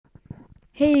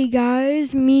Hey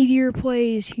guys, Meteor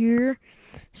Plays here.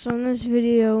 So in this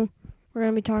video, we're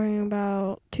going to be talking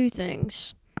about two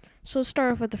things. So let's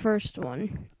start off with the first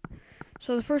one.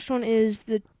 So the first one is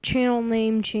the channel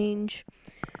name change.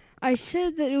 I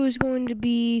said that it was going to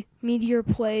be Meteor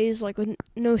Plays, like with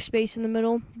no space in the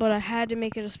middle, but I had to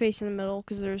make it a space in the middle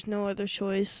because there's no other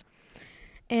choice.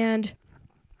 And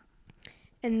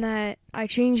that I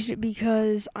changed it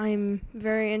because I'm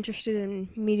very interested in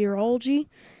meteorology,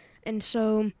 and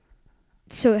so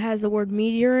it has the word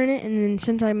meteor in it, and then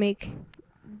since I make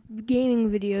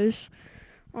gaming videos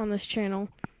on this channel,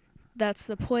 that's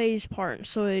the plays part,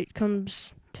 so it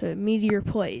comes to Meteor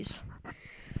Plays.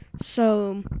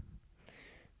 So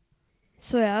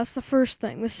yeah, that's the first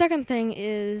thing. The second thing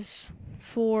is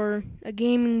for a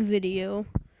gaming video,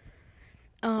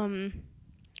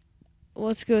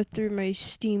 let's go through my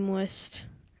Steam list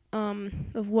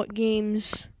of what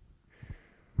games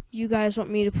you guys want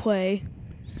me to play.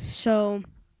 So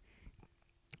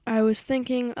I was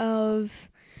thinking of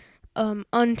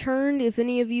Unturned. If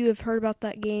any of you have heard about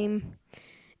that game,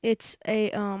 it's a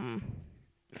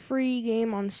free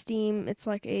game on Steam. It's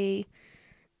like a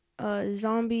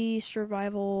zombie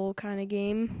survival kind of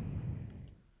game.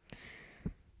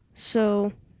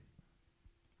 So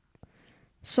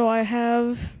I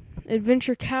have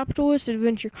Adventure Capitalist,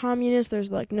 Adventure Communist. There's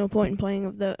like no point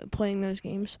in playing those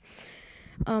games.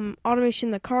 Automation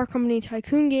the Car Company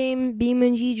Tycoon game,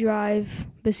 BeamNG Drive,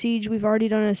 Besiege. We've already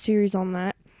done a series on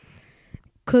that.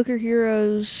 Cooker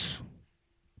Heroes.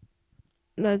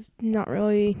 That's not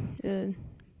really a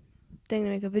thing to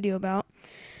make a video about.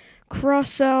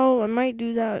 Cross-Sell. I might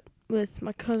do that with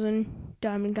my cousin,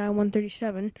 Diamond Guy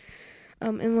 137.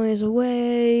 Emily is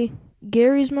Away.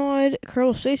 Gary's Mod,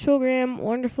 Kerbal Space Program,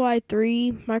 Wonderfly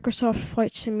 3, Microsoft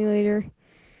Flight Simulator.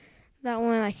 That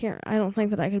one I don't think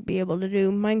that I could be able to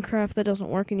do. Minecraft, that doesn't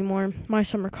work anymore. My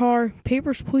Summer Car,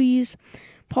 Papers, Please,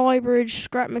 Polybridge,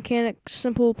 Scrap Mechanics,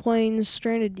 Simple Planes,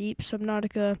 Stranded Deep,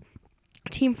 Subnautica,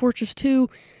 Team Fortress 2,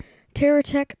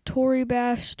 Terratech, Tory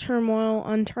Bash, Turmoil,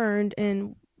 Unturned,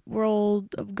 and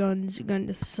World of Guns, Gun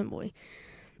Disassembly.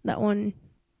 That one,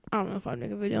 I don't know if I'd make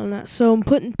a video on that. So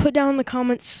put down in the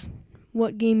comments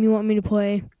what game you want me to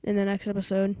play in the next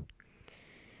episode.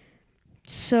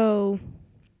 So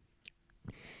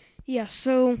yeah,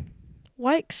 so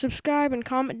like, subscribe, and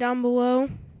comment down below,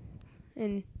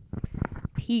 and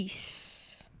peace.